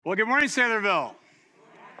Well, good morning, Saylorville.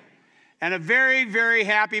 And a very, very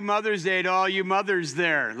happy Mother's Day to all you mothers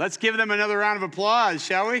there. Let's give them another round of applause,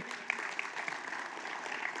 shall we?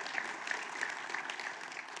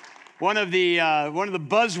 One of the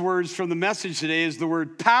buzzwords from the message today is the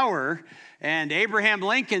word power. And Abraham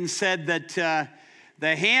Lincoln said that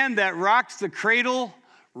the hand that rocks the cradle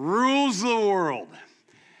rules the world.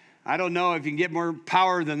 I don't know if you can get more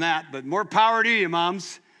power than that, but more power to you,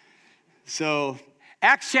 moms. So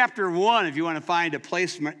Acts chapter 1, if you want to find a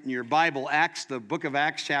placement in your Bible, the book of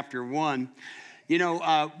Acts chapter 1. You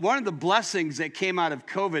know, one of the blessings that came out of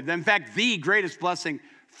COVID, in fact, the greatest blessing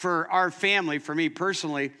for our family, for me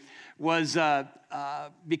personally, was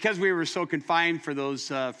because we were so confined for those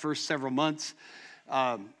first several months.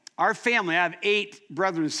 Our family, I have 8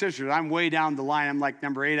 brothers and sisters. I'm way down the line. I'm like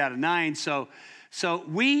number 8 out of 9. So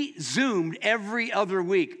we Zoomed every other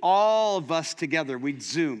week, all of us together. We'd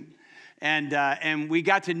Zoom. And we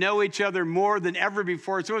got to know each other more than ever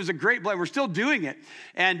before. So it was a great blessing. We're still doing it.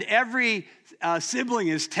 And every sibling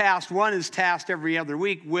is tasked, one is tasked every other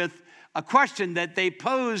week with a question that they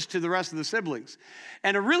pose to the rest of the siblings.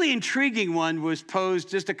 And a really intriguing one was posed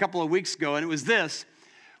just a couple of weeks ago, and it was this: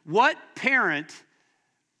 what parent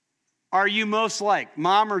are you most like,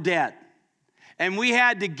 mom or dad? And we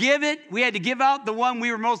had to give out the one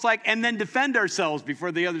we were most like, and then defend ourselves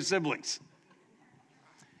before the other siblings.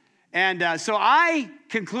 And so I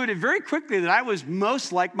concluded very quickly that I was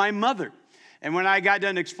most like my mother. And when I got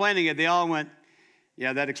done explaining it, they all went,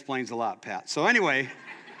 yeah, that explains a lot, Pat. So anyway,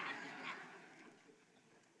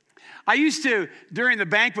 I used to, during the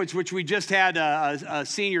banquets, which we just had a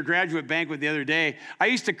senior graduate banquet the other day, I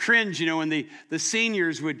used to cringe, you know, when the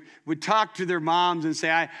seniors would talk to their moms and say,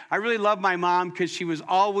 I really love my mom because she was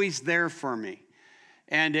always there for me.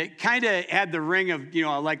 And it kind of had the ring of, you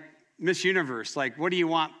know, like Miss Universe, like, what do you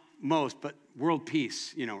want most, but world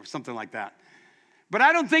peace, you know, or something like that. But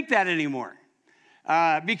I don't think that anymore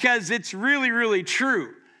because it's really, really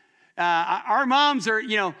true. Our moms are,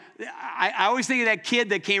 you know, I always think of that kid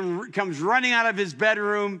that comes running out of his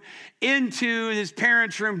bedroom into his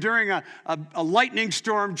parents' room during a lightning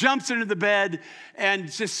storm, jumps into the bed,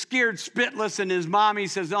 and just scared spitless. And his mommy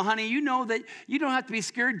says, "Oh, honey, you know that you don't have to be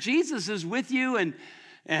scared. Jesus is with you."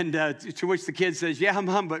 And to which the kid says, "Yeah,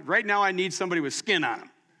 Mom, but right now I need somebody with skin on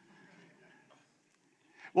him."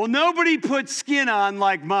 Well, nobody puts skin on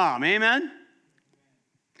like mom, amen?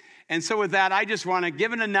 And so with that, I just want to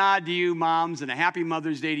give a nod to you moms and a happy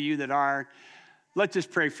Mother's Day to you that are. Let's just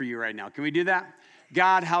pray for you right now. Can we do that?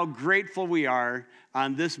 God, how grateful we are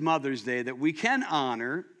on this Mother's Day that we can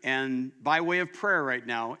honor, and by way of prayer right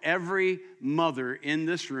now, every mother in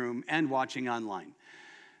this room and watching online.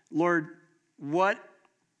 Lord, what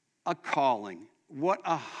a calling, what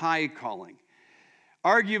a high calling.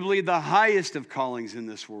 Arguably the highest of callings in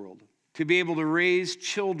this world, to be able to raise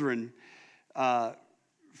children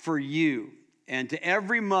for you. And to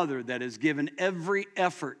every mother that has given every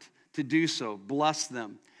effort to do so, bless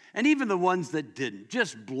them. And even the ones that didn't,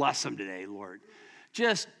 just bless them today, Lord.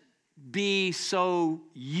 Just be so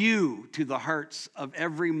you to the hearts of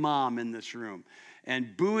every mom in this room.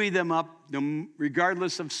 And buoy them up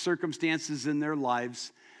regardless of circumstances in their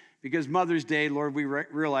lives. Because Mother's Day, Lord, we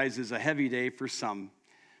realize is a heavy day for some.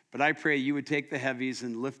 But I pray you would take the heavies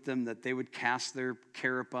and lift them, that they would cast their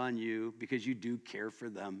care upon you, because you do care for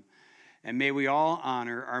them. And may we all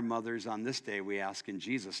honor our mothers on this day, we ask in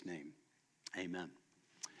Jesus' name. Amen.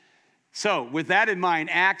 So with that in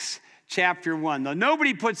mind, Acts chapter 1. Now,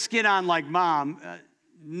 nobody puts skin on like mom.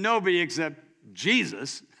 Nobody except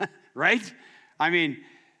Jesus, right? I mean,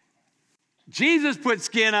 Jesus put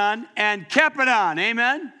skin on and kept it on.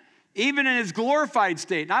 Amen? Even in his glorified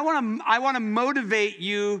state. And I want to motivate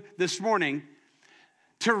you this morning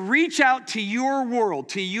to reach out to your world,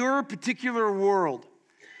 to your particular world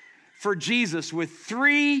for Jesus with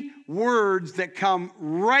 3 words that come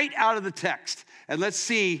right out of the text. And let's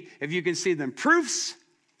see if you can see them. Proofs,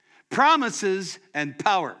 promises, and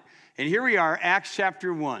power. And here we are, Acts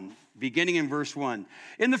chapter 1. Beginning in verse 1.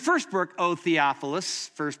 In the first book, O Theophilus,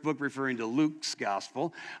 first book referring to Luke's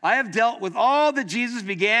gospel, I have dealt with all that Jesus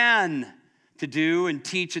began to do and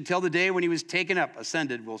teach until the day when he was taken up,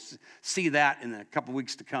 ascended. We'll see that in a couple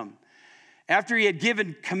weeks to come. After he had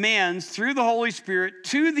given commands through the Holy Spirit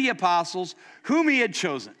to the apostles whom he had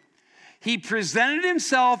chosen, he presented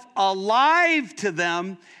himself alive to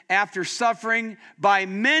them after suffering by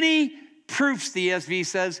many proofs, the ESV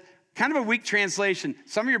says. Kind of a weak translation.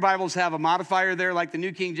 Some of your Bibles have a modifier there, like the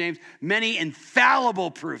New King James. Many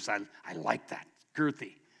infallible proofs. I like that.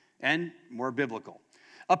 Girthy and more biblical.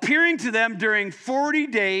 Appearing to them during 40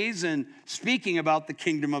 days and speaking about the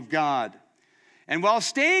kingdom of God. And while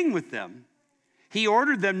staying with them, he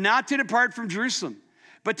ordered them not to depart from Jerusalem,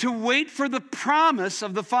 but to wait for the promise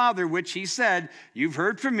of the Father, which he said, you've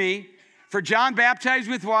heard from me. For John baptized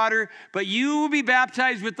with water, but you will be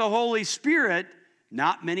baptized with the Holy Spirit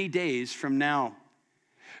not many days from now.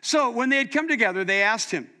 So when they had come together, they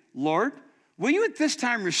asked him, Lord, will you at this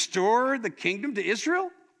time restore the kingdom to Israel?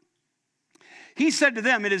 He said to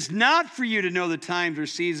them, it is not for you to know the times or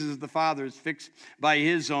seasons the Father is fixed by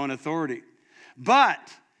his own authority. But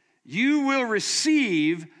you will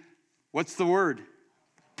receive, what's the word?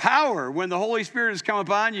 Power when the Holy Spirit has come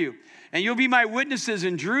upon you. And you'll be my witnesses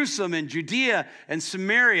in Jerusalem and Judea and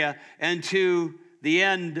Samaria and to the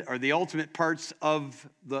end or the ultimate parts of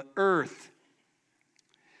the earth.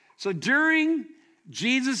 So during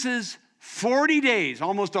Jesus' 40 days,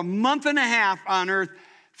 almost a month and a half on earth,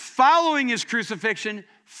 following his crucifixion,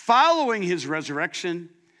 following his resurrection,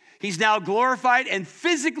 he's now glorified and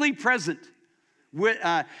physically present.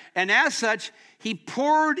 And as such, he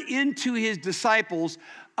poured into his disciples,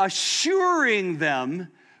 assuring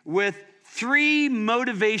them with 3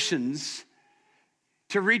 motivations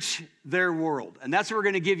to reach their world. And that's what we're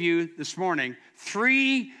going to give you this morning.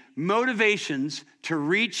 3 motivations to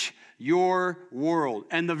reach your world.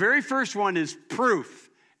 And the very first one is proof.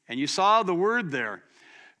 And you saw the word there.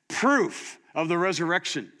 Proof of the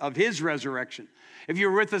resurrection, of his resurrection. If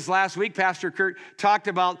you were with us last week, Pastor Kurt talked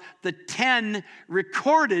about the 10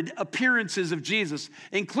 recorded appearances of Jesus,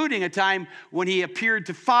 including a time when he appeared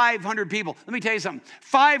to 500 people. Let me tell you something.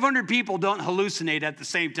 500 people don't hallucinate at the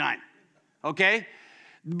same time, okay?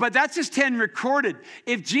 But that's just 10 recorded.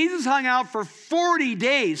 If Jesus hung out for 40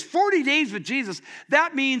 days with Jesus,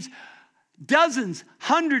 that means dozens,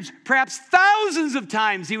 hundreds, perhaps thousands of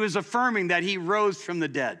times he was affirming that he rose from the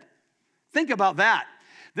dead. Think about that.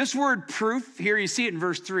 This word proof, here you see it in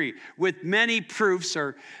verse 3, with many proofs,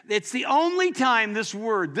 it's the only time this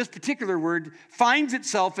particular word, finds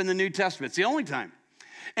itself in the New Testament. It's the only time.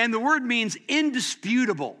 And the word means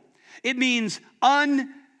indisputable. It means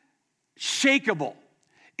unshakable.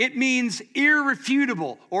 It means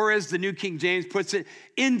irrefutable, or as the New King James puts it,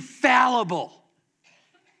 infallible.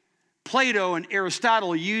 Plato and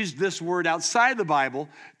Aristotle used this word outside the Bible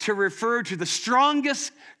to refer to the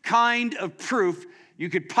strongest kind of proof you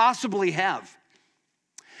could possibly have.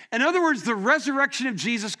 In other words, the resurrection of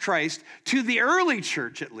Jesus Christ, to the early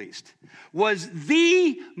church at least, was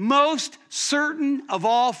the most certain of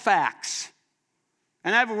all facts.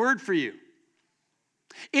 And I have a word for you.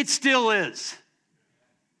 It still is.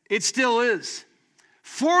 It still is.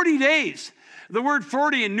 40 days. The word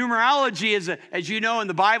 40 in numerology is, as you know in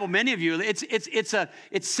the Bible, many of you, it's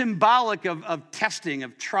symbolic of testing,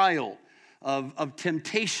 of trial, of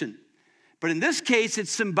temptation. But in this case, it's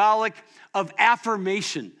symbolic of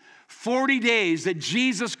affirmation. 40 days that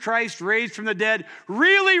Jesus Christ raised from the dead,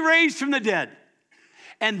 really raised from the dead.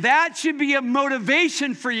 And that should be a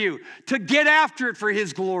motivation for you to get after it for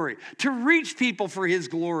his glory, to reach people for his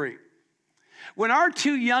glory. When our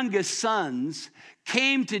 2 youngest sons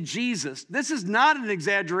came to Jesus, this is not an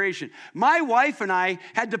exaggeration. My wife and I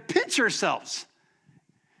had to pinch ourselves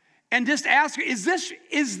and just ask her, is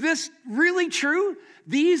this really true?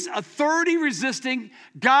 These authority-resisting,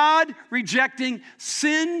 God-rejecting,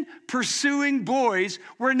 sin-pursuing boys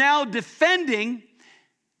were now defending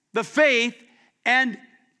the faith and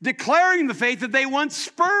declaring the faith that they once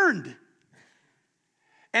spurned.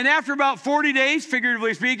 And after about 40 days,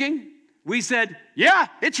 figuratively speaking, we said, yeah,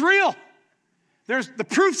 it's real. There's the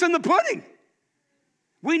proof's in the pudding.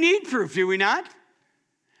 We need proof, do we not?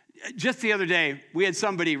 Just the other day, we had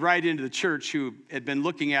somebody write into the church who had been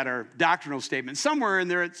looking at our doctrinal statement. Somewhere in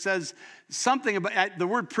there it says something about, the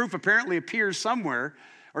word proof apparently appears somewhere,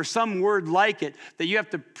 or some word like it, that you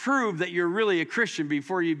have to prove that you're really a Christian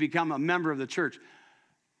before you become a member of the church.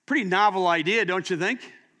 Pretty novel idea, don't you think?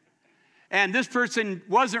 And this person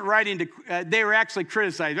wasn't writing to, they were actually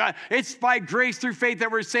criticized. It's by grace through faith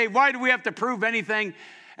that we're saved. Why do we have to prove anything?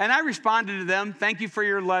 And I responded to them, thank you for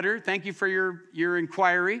your letter. Thank you for your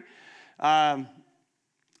inquiry. I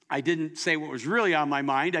didn't say what was really on my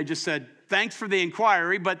mind. I just said, thanks for the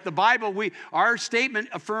inquiry. But the Bible, our statement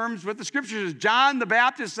affirms what the scriptures is. John the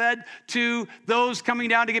Baptist said to those coming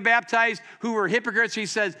down to get baptized who were hypocrites, he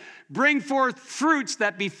says, bring forth fruits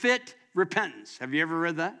that befit repentance. Have you ever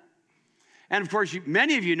read that? And of course,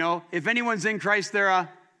 many of you know, if anyone's in Christ, they're a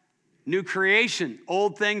new creation.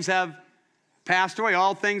 Old things have passed away.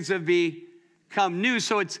 All things have become new.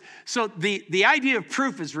 So the idea of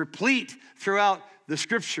proof is replete throughout the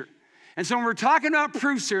scripture. And so when we're talking about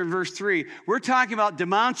proofs here in verse 3, we're talking about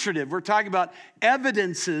demonstrative. We're talking about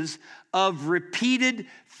evidences of repeated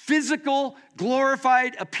physical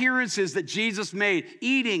glorified appearances that Jesus made.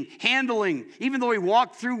 Eating, handling, even though he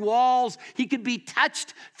walked through walls, he could be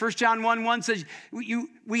touched. 1 John 1:1 says,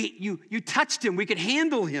 you touched him, we could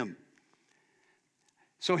handle him.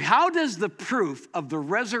 So how does the proof of the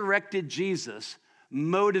resurrected Jesus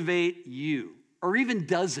motivate you? Or even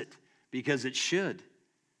does it? Because it should.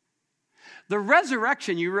 The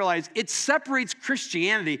resurrection, you realize, it separates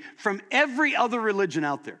Christianity from every other religion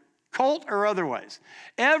out there, cult or otherwise.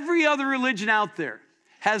 Every other religion out there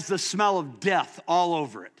has the smell of death all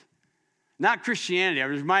over it. Not Christianity. I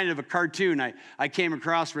was reminded of a cartoon I came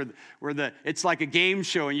across where it's like a game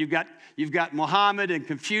show, and you've got Muhammad and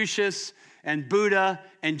Confucius and Buddha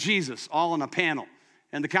and Jesus all on a panel.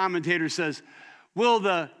 And the commentator says, "Will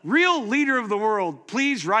the real leader of the world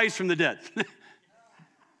please rise from the dead?"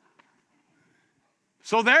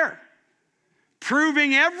 So there,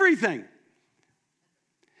 proving everything.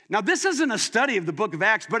 Now, this isn't a study of the book of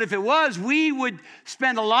Acts, but if it was, we would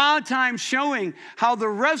spend a lot of time showing how the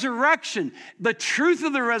resurrection, the truth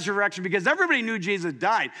of the resurrection, because everybody knew Jesus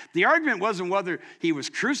died. The argument wasn't whether he was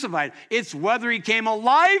crucified, it's whether he came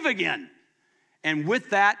alive again. And with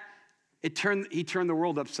that, he turned the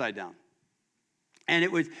world upside down.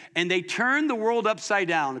 And they turned the world upside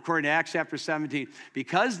down, according to Acts chapter 17,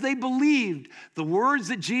 because they believed the words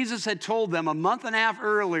that Jesus had told them a month and a half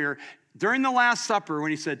earlier during the Last Supper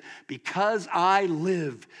when he said, "Because I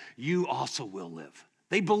live, you also will live."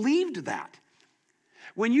 They believed that.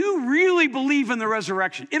 When you really believe in the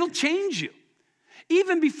resurrection, it'll change you.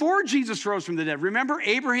 Even before Jesus rose from the dead. Remember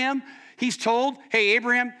Abraham? He's told, "Hey,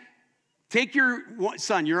 Abraham, take your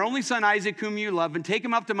son, your only son Isaac, whom you love, and take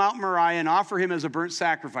him up to Mount Moriah and offer him as a burnt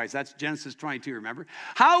sacrifice." That's Genesis 22, remember?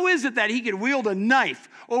 How is it that he could wield a knife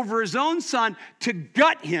over his own son to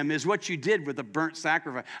gut him is what you did with a burnt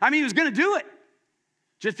sacrifice? I mean, he was going to do it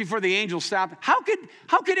just before the angel stopped. How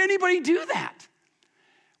could anybody do that?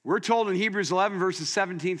 We're told in Hebrews 11, verses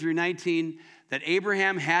 17 through 19, that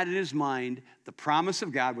Abraham had in his mind the promise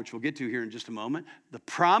of God, which we'll get to here in just a moment, the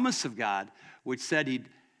promise of God, which said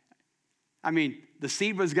the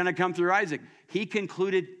seed was going to come through Isaac. He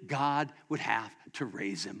concluded God would have to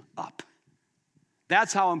raise him up.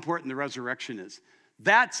 That's how important the resurrection is.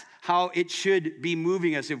 That's how it should be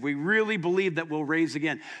moving us if we really believe that we'll raise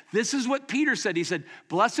again. This is what Peter said. He said,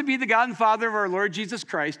 "Blessed be the God and Father of our Lord Jesus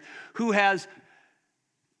Christ, who has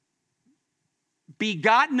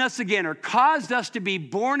begotten us again," or caused us to be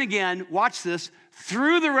born again, watch this,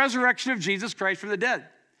 "through the resurrection of Jesus Christ from the dead,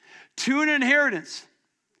 to an inheritance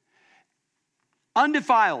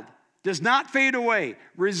undefiled, does not fade away,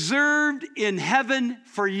 reserved in heaven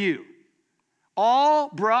for you, all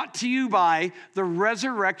brought to you by the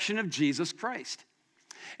resurrection of Jesus Christ."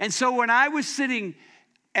 And so when I was sitting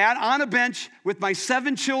on a bench with my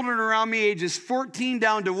 7 children around me, ages 14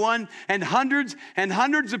 down to 1, and hundreds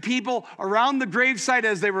of people around the gravesite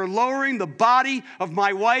as they were lowering the body of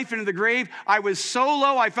my wife into the grave, I was so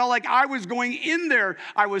low, I felt like I was going in there.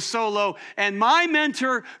 I was so low. And my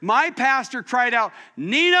mentor, my pastor cried out,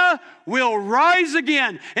 "Nina will rise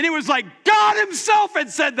again." And it was like God himself had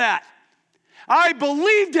said that. I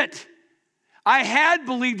believed it. I had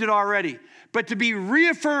believed it already. But to be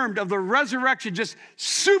reaffirmed of the resurrection just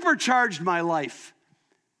supercharged my life.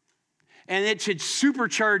 And it should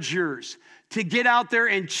supercharge yours to get out there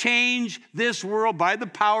and change this world by the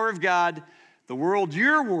power of God, the world,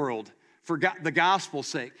 your world, for the gospel's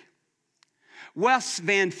sake. Wes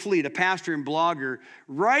Van Fleet, a pastor and blogger,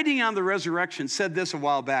 writing on the resurrection, said this a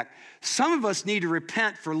while back: "Some of us need to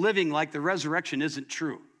repent for living like the resurrection isn't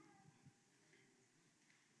true."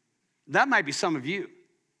 That might be some of you.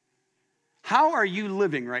 How are you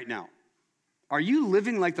living right now? Are you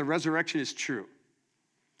living like the resurrection is true?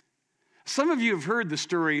 Some of you have heard the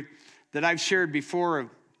story that I've shared before of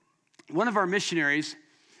one of our missionaries.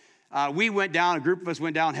 We went down, a group of us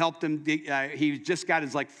went down, helped him. He just got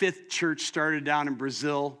his 5th church started down in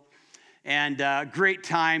Brazil. And great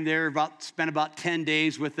time there, spent about 10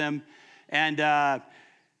 days with them. And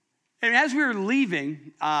as we were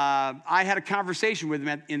leaving, I had a conversation with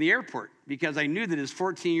him in the airport because I knew that his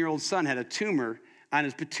 14-year-old son had a tumor on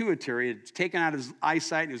his pituitary. It had taken out his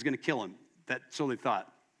eyesight and it was going to kill him. So they thought.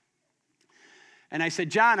 And I said,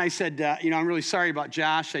 "John," I'm really sorry about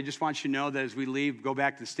Josh. I just want you to know that as we leave, go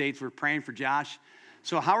back to the States, we're praying for Josh.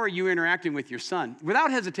 So how are you interacting with your son? Without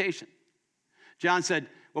hesitation. John said,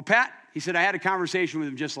 "Well, Pat," he said, "I had a conversation with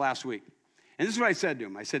him just last week. And this is what I said to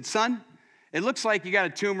him. I said, 'Son, it looks like you got a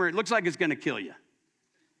tumor. It looks like it's going to kill you.'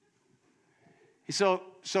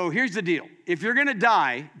 here's the deal. If you're going to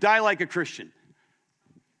die like a Christian.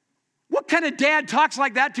 What kind of dad talks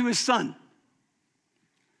like that to his son?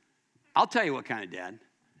 I'll tell you what kind of dad.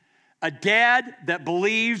 A dad that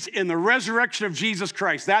believes in the resurrection of Jesus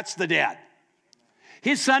Christ. That's the dad.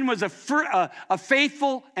 His son was a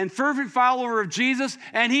faithful and fervent follower of Jesus,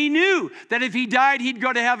 and he knew that if he died, he'd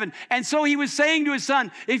go to heaven. And so he was saying to his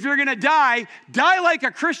son, if you're going to die like a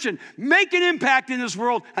Christian. Make an impact in this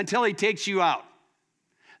world until he takes you out.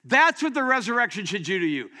 That's what the resurrection should do to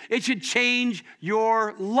you. It should change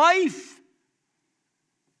your life.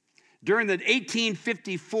 During the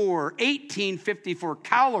 1854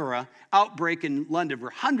 cholera outbreak in London, where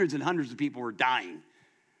hundreds and hundreds of people were dying,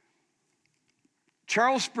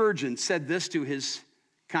 Charles Spurgeon said this to his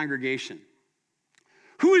congregation.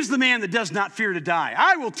 Who is the man that does not fear to die?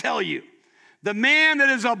 I will tell you. The man that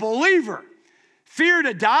is a believer. Fear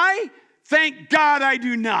to die? Thank God I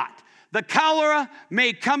do not. The cholera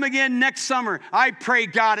may come again next summer. I pray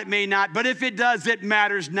God it may not. But if it does, it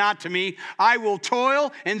matters not to me. I will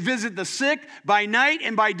toil and visit the sick by night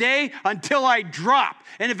and by day until I drop.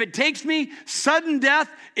 And if it takes me, sudden death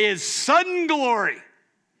is sudden glory.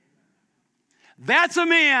 That's a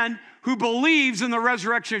man who believes in the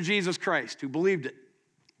resurrection of Jesus Christ, who believed it.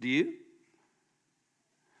 Do you?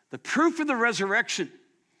 The proof of the resurrection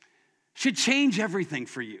should change everything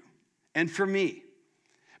for you and for me.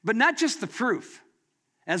 But not just the proof,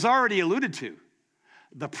 as already alluded to,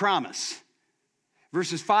 the promise.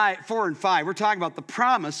 Verses 4 and 5, we're talking about the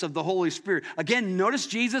promise of the Holy Spirit. Again, notice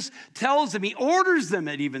Jesus tells them, he orders them,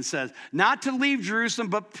 it even says, not to leave Jerusalem,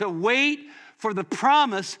 but to wait for the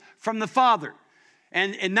promise from the Father.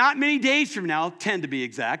 And not many days from now, 10 to be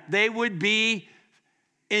exact, they would be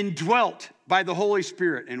indwelt by the Holy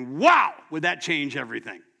Spirit. And wow, would that change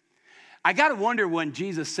everything. I got to wonder when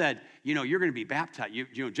Jesus said, you're going to be baptized.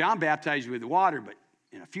 John baptized you with the water, but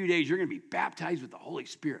in a few days, you're going to be baptized with the Holy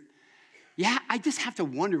Spirit. Yeah, I just have to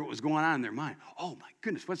wonder what was going on in their mind. Oh my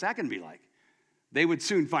goodness, what's that going to be like? They would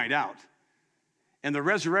soon find out. And the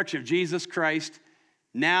resurrection of Jesus Christ,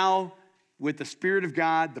 now with the Spirit of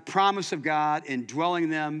God, the promise of God indwelling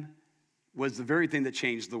them, was the very thing that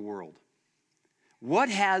changed the world. What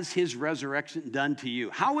has his resurrection done to you?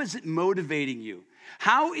 How is it motivating you?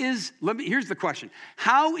 Here's the question.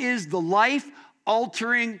 How is the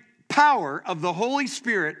life-altering power of the Holy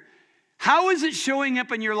Spirit, how is it showing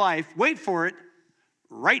up in your life? Wait for it,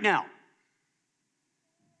 right now.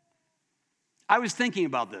 I was thinking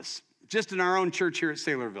about this just in our own church here at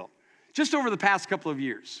Saylorville, just over the past couple of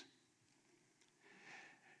years.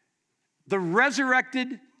 The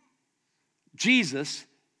resurrected Jesus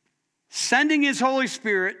sending his Holy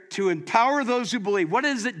Spirit to empower those who believe. What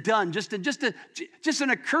has it done? Just in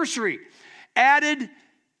a cursory, added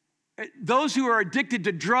those who are addicted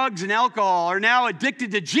to drugs and alcohol are now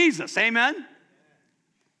addicted to Jesus. Amen?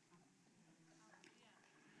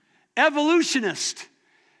 Evolutionists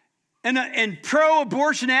and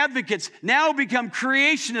pro-abortion advocates now become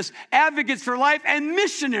creationists, advocates for life, and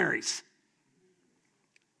missionaries.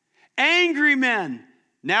 Angry men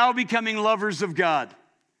now becoming lovers of God.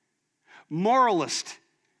 Moralists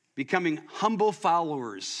becoming humble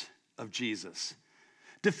followers of Jesus.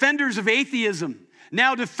 Defenders of atheism,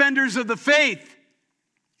 now defenders of the faith.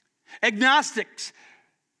 Agnostics,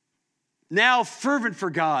 now fervent for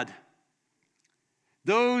God.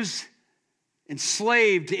 Those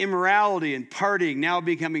enslaved to immorality and partying, now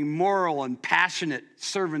becoming moral and passionate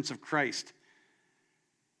servants of Christ.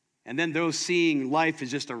 And then those seeing life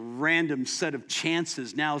as just a random set of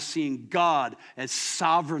chances, now seeing God as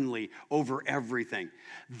sovereignly over everything.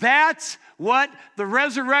 That's what the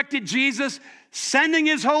resurrected Jesus, sending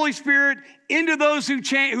his Holy Spirit into those who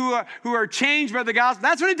are changed by the gospel.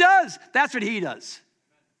 That's what it does. That's what he does.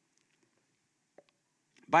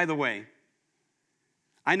 By the way,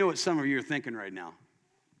 I know what some of you are thinking right now.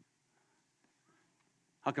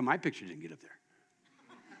 How come my picture didn't get up there?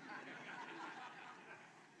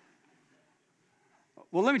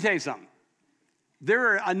 Well, let me tell you something. There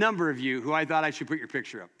are a number of you who I thought I should put your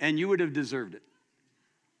picture up, and you would have deserved it.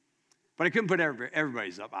 But I couldn't put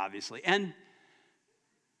everybody's up, obviously. And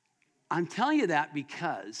I'm telling you that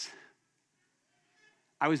because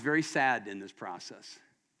I was very sad in this process.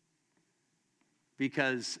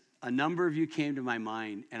 Because a number of you came to my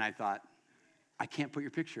mind, and I thought, I can't put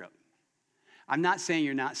your picture up. I'm not saying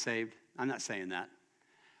you're not saved. I'm not saying that.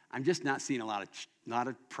 I'm just not seeing a lot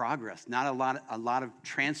of progress, not a lot of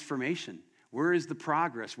transformation. Where is the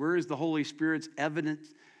progress? Where is the Holy Spirit's evident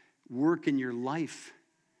work in your life?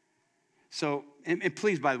 So, and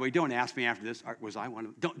please, by the way, don't ask me after this, was I one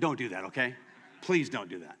of them? Don't do that, okay? Please don't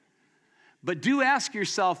do that. But do ask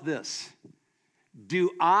yourself this.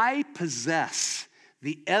 do I possess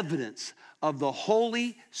the evidence of the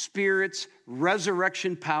Holy Spirit's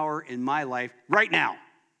resurrection power in my life right now?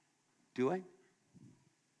 Do I?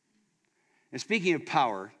 And speaking of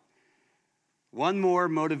power, one more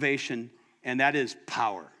motivation, and that is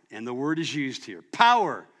power. And the word is used here.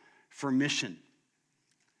 Power for mission.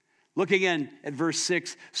 Look again at verse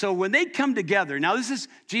 6. So when they come together, now this is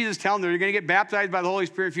Jesus telling them they're going to get baptized by the Holy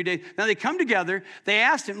Spirit in a few days. Now they come together. They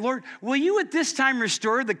asked him, Lord, will you at this time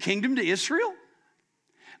restore the kingdom to Israel?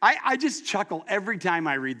 I just chuckle every time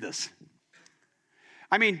I read this.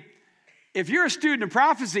 I mean, if you're a student of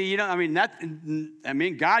prophecy,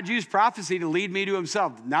 God used prophecy to lead me to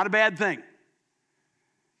himself. Not a bad thing.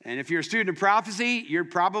 And if you're a student of prophecy, you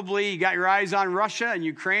got your eyes on Russia and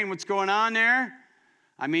Ukraine, what's going on there?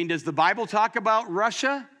 I mean, does the Bible talk about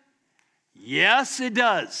Russia? Yes, it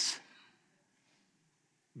does.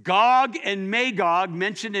 Gog and Magog,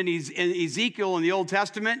 mentioned in Ezekiel in the Old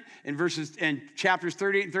Testament, in chapters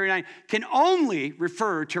 38 and 39, can only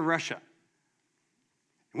refer to Russia.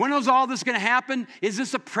 When is all this going to happen? Is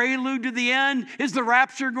this a prelude to the end? Is the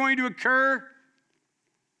rapture going to occur?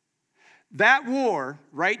 That war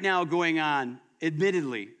right now going on,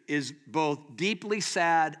 admittedly, is both deeply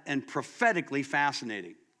sad and prophetically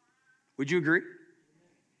fascinating. Would you agree?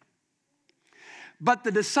 But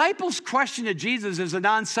the disciples' question to Jesus is a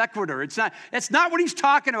non sequitur. It's not what he's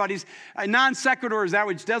talking about. A non sequitur is that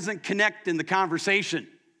which doesn't connect in the conversation.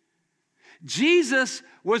 Jesus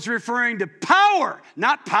was referring to power,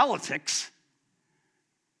 not politics.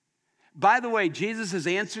 By the way, Jesus'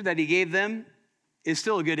 answer that he gave them is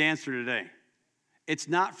still a good answer today. It's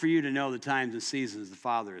not for you to know the times and seasons the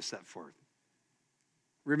Father has set forth.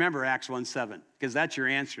 Remember Acts 1:7, because that's your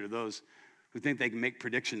answer to those who think they can make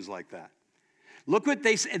predictions like that. Look what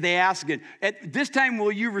they ask again. At this time,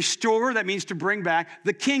 will you restore, that means to bring back,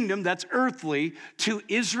 the kingdom, that's earthly, to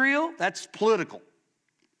Israel? That's political.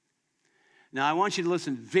 Now, I want you to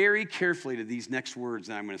listen very carefully to these next words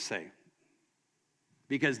that I'm going to say,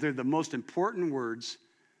 because they're the most important words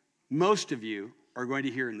most of you are going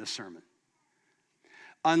to hear in this sermon.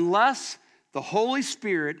 Unless the Holy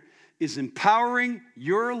Spirit is empowering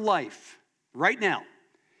your life right now,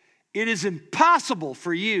 it is impossible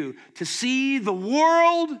for you to see the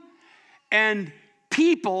world and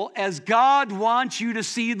people as God wants you to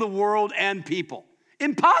see the world and people.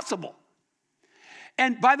 Impossible.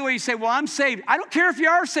 And by the way, you say, well, I'm saved. I don't care if you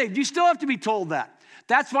are saved. You still have to be told that.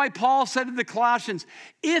 That's why Paul said to the Colossians,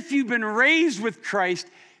 if you've been raised with Christ,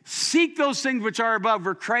 seek those things which are above,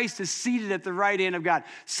 where Christ is seated at the right hand of God.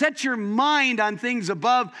 Set your mind on things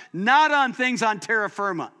above, not on things on terra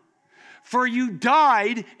firma. For you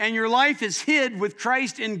died, and your life is hid with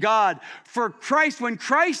Christ in God. For Christ, when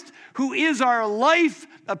Christ, who is our life,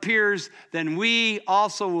 appears, then we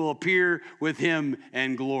also will appear with him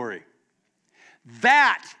in glory.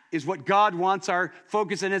 That is what God wants our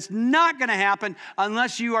focus, and it's not going to happen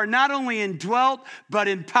unless you are not only indwelt, but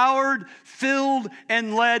empowered, filled,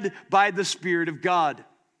 and led by the Spirit of God.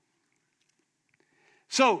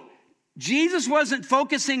 So, Jesus wasn't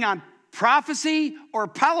focusing on prophecy or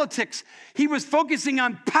politics. He was focusing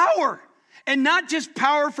on power, and not just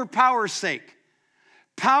power for power's sake.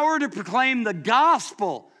 Power to proclaim the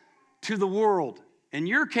gospel to the world. In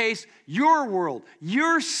your case, your world,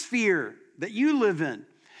 your sphere that you live in.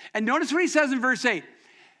 And notice what he says in verse 8.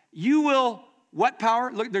 You will, what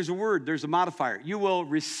power? Look, there's a word, there's a modifier. You will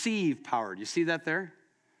receive power. Do you see that there?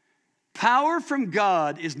 Power from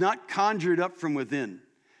God is not conjured up from within.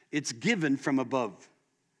 It's given from above.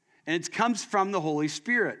 And it comes from the Holy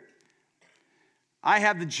Spirit. I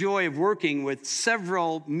have the joy of working with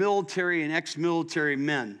several military and ex-military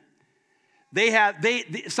men.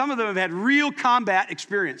 Some of them have had real combat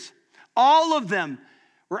experience. All of them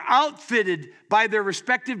were outfitted by their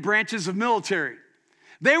respective branches of military.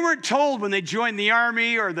 They weren't told when they joined the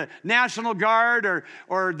Army or the National Guard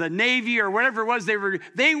or the Navy or whatever it was.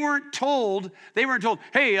 They weren't told,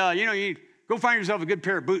 hey, you go find yourself a good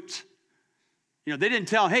pair of boots. They didn't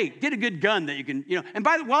tell, hey, get a good gun that you can, and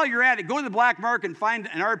while you're at it, go to the black market and find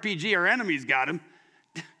an RPG. Our enemies got them.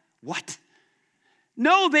 What?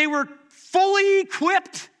 No, they were fully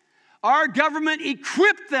equipped. Our government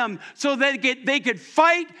equipped them so that they could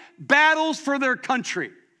fight battles for their country.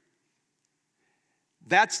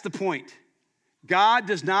 That's the point. God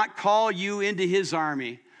does not call you into his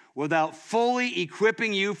army without fully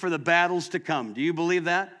equipping you for the battles to come. Do you believe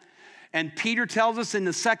that? And Peter tells us in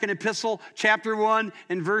the second epistle, chapter 1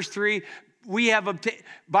 and verse 3, we have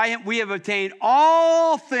obtained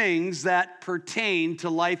all things that pertain to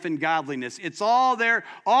life and godliness. It's all there,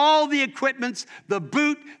 all the equipments, the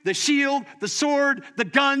boot, the shield, the sword, the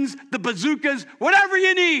guns, the bazookas, whatever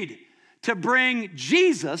you need to bring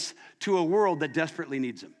Jesus to a world that desperately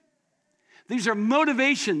needs him. These are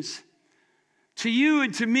motivations to you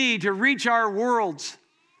and to me to reach our worlds,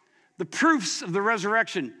 the proofs of the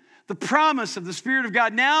resurrection, the promise of the Spirit of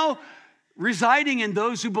God now residing in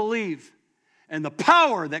those who believe, and the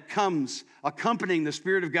power that comes accompanying the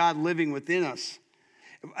Spirit of God living within us.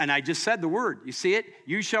 And I just said the word. You see it?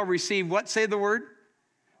 You shall receive what? Say the word?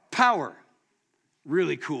 Power.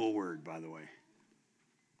 Really cool word, by the way.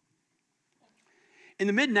 In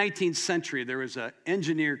the mid-19th century, there was an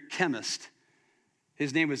engineer chemist.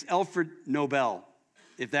 His name was Alfred Nobel.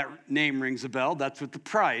 If that name rings a bell, that's what the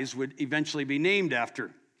prize would eventually be named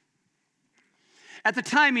after. At the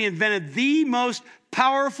time, he invented the most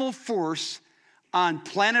powerful force on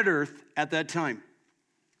planet Earth at that time.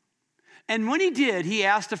 And when he did, he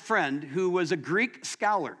asked a friend who was a Greek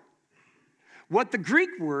scholar what the Greek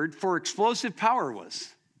word for explosive power was.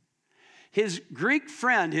 His Greek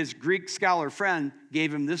scholar friend,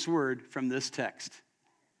 gave him this word from this text.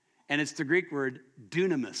 And it's the Greek word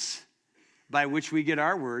dunamis, by which we get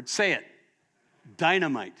our word, say it,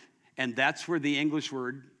 dynamite. And that's where the English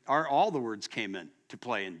word, all the words came in to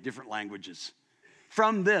play in different languages.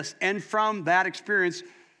 From this and from that experience,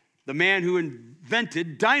 the man who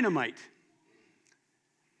invented dynamite.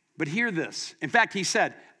 But hear this. In fact, he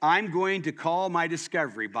said, I'm going to call my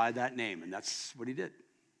discovery by that name. And that's what he did.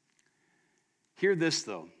 Hear this,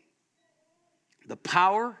 though. The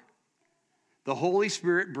power the Holy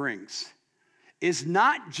Spirit brings is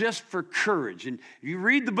not just for courage. And if you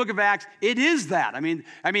read the book of Acts, it is that. I mean,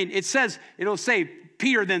 it'll say,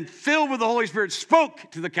 Peter, then filled with the Holy Spirit, spoke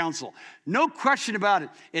to the council. No question about it.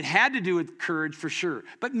 It had to do with courage for sure,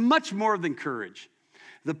 but much more than courage.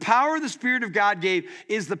 The power the Spirit of God gave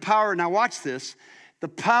is the power, now watch this, the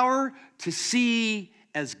power to see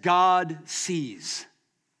as God sees.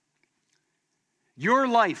 Your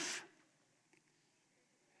life,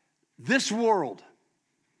 this world,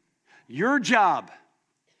 your job,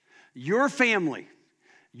 your family,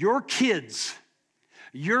 your kids,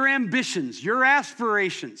 your ambitions, your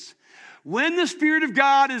aspirations. When the Spirit of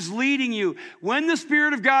God is leading you, when the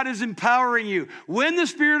Spirit of God is empowering you, when the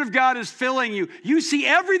Spirit of God is filling you, you see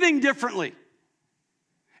everything differently.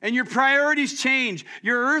 And your priorities change.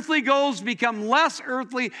 Your earthly goals become less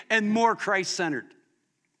earthly and more Christ-centered.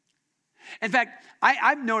 In fact,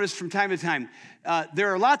 I've noticed from time to time,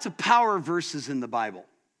 there are lots of power verses in the Bible.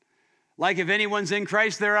 Like if anyone's in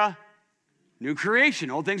Christ, they're a new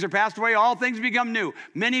creation. Old things are passed away, all things become new.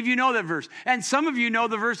 Many of you know that verse. And some of you know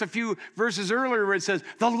the verse a few verses earlier where it says,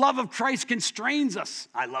 the love of Christ constrains us.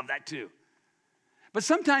 I love that too. But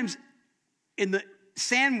sometimes in the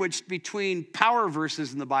sandwiched between power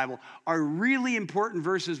verses in the Bible are really important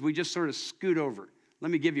verses we just sort of scoot over.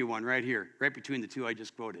 Let me give you one right here, right between the two I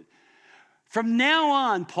just quoted. From now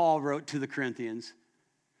on, Paul wrote to the Corinthians,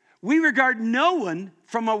 we regard no one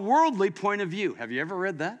from a worldly point of view. Have you ever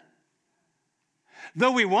read that?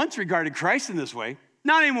 Though we once regarded Christ in this way,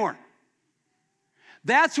 not anymore.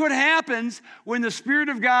 That's what happens when the Spirit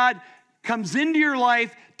of God comes into your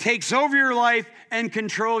life, takes over your life, and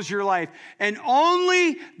controls your life. And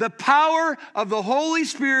only the power of the Holy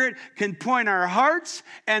Spirit can point our hearts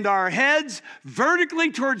and our heads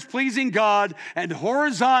vertically towards pleasing God and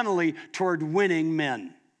horizontally toward winning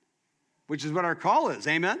men, which is what our call is.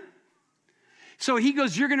 Amen? So he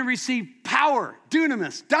goes, you're going to receive power,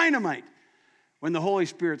 dunamis, dynamite, when the Holy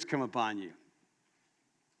Spirit's come upon you.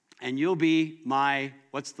 And you'll be my,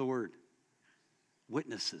 what's the word?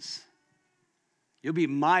 Witnesses. You'll be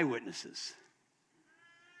my witnesses.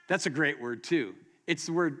 That's a great word too. It's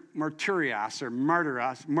the word martyrios or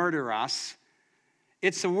martyros.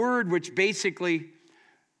 It's a word which basically,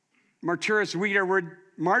 martyros, we get our word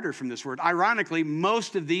martyr from this word. Ironically,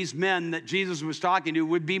 most of these men that Jesus was talking to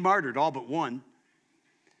would be martyred, all but one.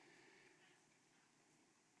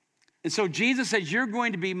 And so Jesus says, you're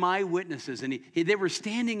going to be my witnesses. And they were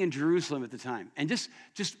standing in Jerusalem at the time. And he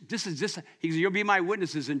says, you'll be my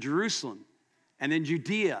witnesses in Jerusalem and in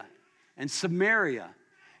Judea and Samaria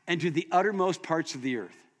and to the uttermost parts of the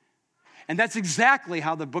earth. And that's exactly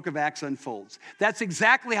how the book of Acts unfolds. That's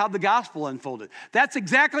exactly how the gospel unfolded. That's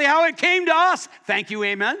exactly how it came to us. Thank you,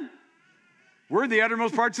 amen. We're the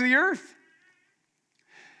uttermost parts of the earth.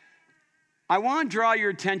 I want to draw your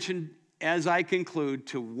attention as I conclude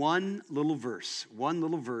to one little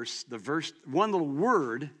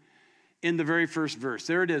word in the very first verse.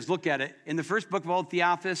 There it is. Look at it. In the first book of old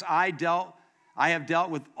Theophilus, I dealt I have dealt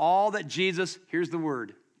with all that Jesus, here's the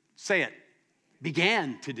word, say it,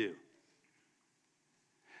 began to do.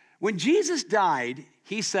 When Jesus died,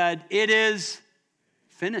 he said, it is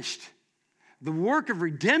finished. The work of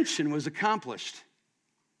redemption was accomplished.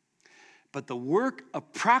 But the work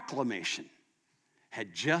of proclamation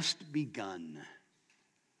had just begun.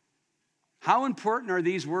 How important are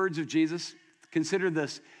these words of Jesus? Consider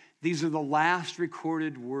this. These are the last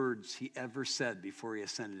recorded words he ever said before he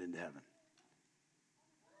ascended into heaven.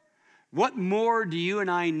 What more do you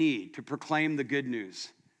and I need to proclaim the good news?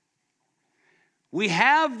 We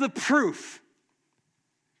have the proof.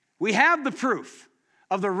 We have the proof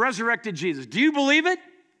of the resurrected Jesus. Do you believe it?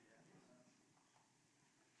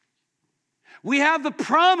 We have the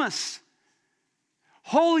promise.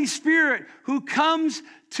 Holy Spirit who comes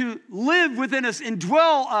to live within us,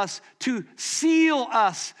 indwell us, to seal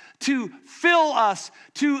us, to fill us,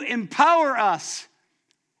 to empower us.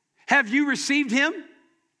 Have you received him?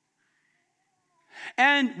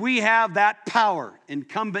 And we have that power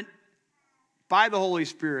incumbent by the Holy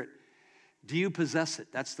Spirit. Do you possess it?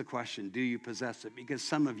 That's the question. Do you possess it? Because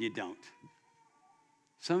some of you don't.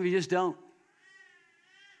 Some of you just don't.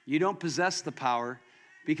 You don't possess the power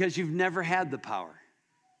because you've never had the power.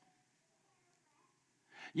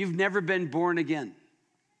 You've never been born again.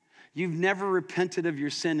 You've never repented of your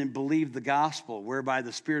sin and believed the gospel, whereby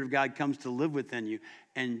the Spirit of God comes to live within you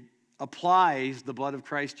and applies the blood of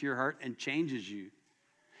Christ to your heart and changes you.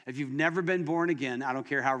 If you've never been born again, I don't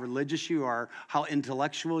care how religious you are, how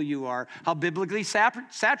intellectual you are, how biblically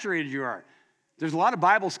saturated you are. There's a lot of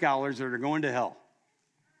Bible scholars that are going to hell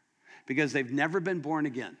because they've never been born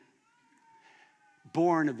again,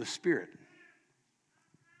 born of the Spirit.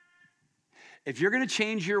 If you're going to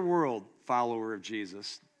change your world, follower of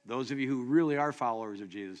Jesus, those of you who really are followers of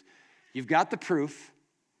Jesus, you've got the proof,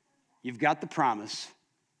 you've got the promise,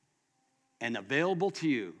 and available to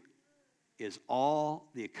you is all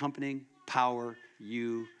the accompanying power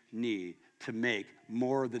you need to make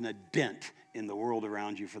more than a dent in the world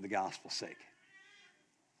around you for the gospel's sake.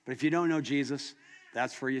 But if you don't know Jesus,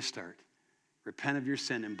 that's where you start. Repent of your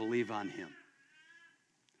sin and believe on him.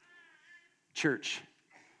 Church,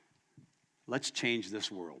 let's change this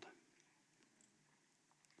world.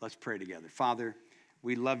 Let's pray together. Father,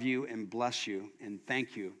 we love you and bless you and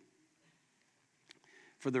thank you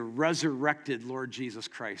for the resurrected Lord Jesus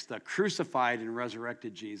Christ, the crucified and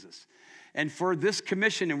resurrected Jesus. And for this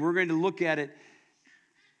commission, and we're going to look at it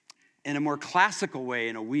in a more classical way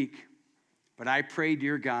in a week. But I pray,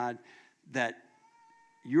 dear God, that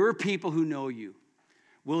your people who know you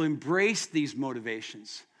will embrace these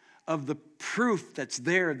motivations of the proof that's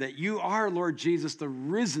there that you are, Lord Jesus, the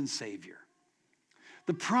risen Savior.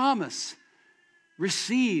 The promise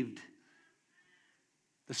received,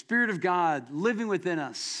 the Spirit of God living within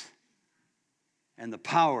us, and the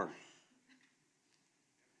power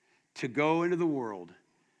to go into the world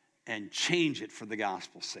and change it for the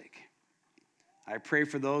gospel's sake. I pray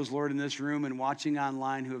for those, Lord, in this room and watching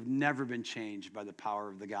online who have never been changed by the power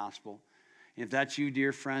of the gospel. And if that's you,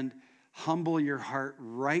 dear friend, humble your heart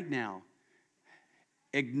right now.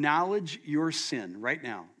 Acknowledge your sin right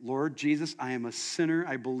now. Lord Jesus, I am a sinner.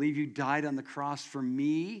 I believe you died on the cross for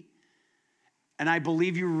me. And I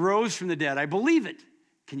believe you rose from the dead. I believe it.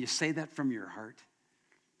 Can you say that from your heart?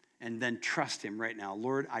 And then trust him right now.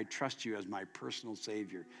 Lord, I trust you as my personal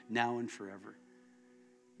Savior now and forever.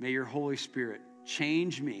 May your Holy Spirit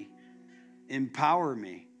change me, empower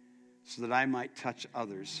me, so that I might touch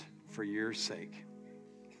others for your sake.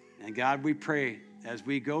 And God, we pray as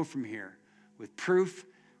we go from here with proof,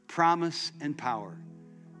 promise, and power,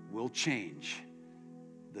 we'll change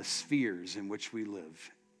the spheres in which we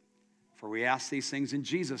live. For we ask these things in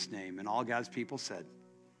Jesus' name, and all God's people said,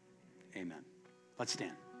 amen. Let's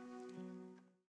stand.